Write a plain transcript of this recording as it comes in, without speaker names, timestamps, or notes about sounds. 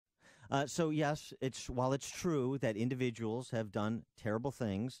So yes, while it's true that individuals have done terrible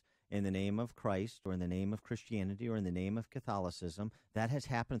things in the name of Christ or in the name of Christianity or in the name of Catholicism, that has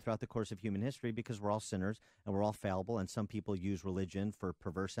happened throughout the course of human history because we're all sinners and we're all fallible, and some people use religion for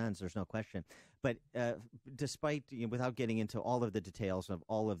perverse ends. There's no question. But despite, without getting into all of the details of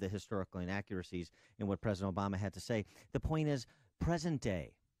all of the historical inaccuracies in what President Obama had to say, the point is present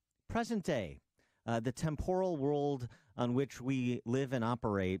day, the temporal world on which we live and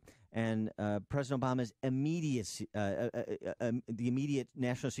operate, and President Obama's the immediate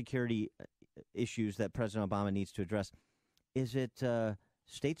national security issues that President Obama needs to address. Is it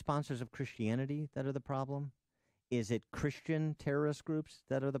state sponsors of Christianity that are the problem? Is it Christian terrorist groups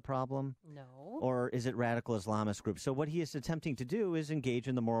that are the problem? No. Or is it radical Islamist groups? So what he is attempting to do is engage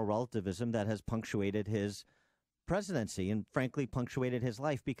in the moral relativism that has punctuated his presidency and, frankly, punctuated his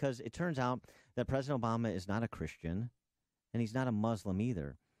life, because it turns out that President Obama is not a Christian and he's not a Muslim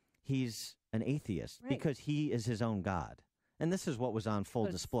either. He's an atheist because he is his own God. And this is what was on full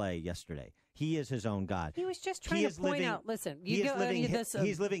display yesterday. He is his own God. He was just trying to point out, listen, he's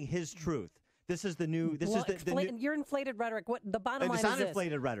living his truth. This is the new. Your inflated rhetoric. What the bottom line is? It's not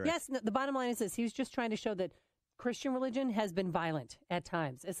inflated rhetoric. Yes, no, the bottom line is this. He was just trying to show that Christian religion has been violent at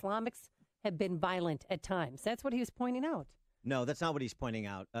times. Islamics have been violent at times. That's what he was pointing out. No, that's not what he's pointing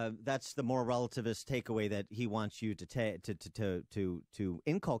out. That's the more relativist takeaway that he wants you to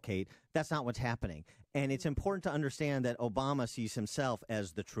inculcate. That's not what's happening. And it's important to understand that Obama sees himself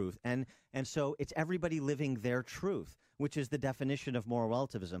as the truth. And so it's everybody living their truth, which is the definition of moral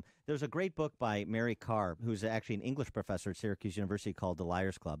relativism. There's a great book by Mary Carr, who's actually an English professor at Syracuse University, called The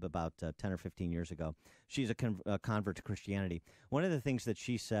Liars Club, about 10 or 15 years ago. She's a convert to Christianity. One of the things that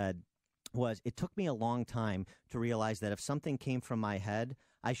she said was, it took me a long time to realize that if something came from my head,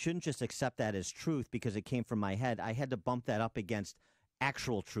 I shouldn't just accept that as truth because it came from my head. I had to bump that up against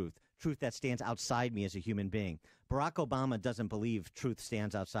actual truth that stands outside me as a human being. Barack Obama doesn't believe truth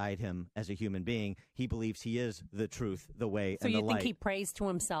stands outside him as a human being. He believes he is the truth, the way, and the light. So you think he prays to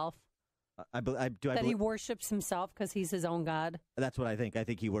himself? He worships himself because he's his own God? That's what I think. I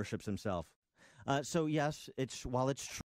think he worships himself. So yes, while it's true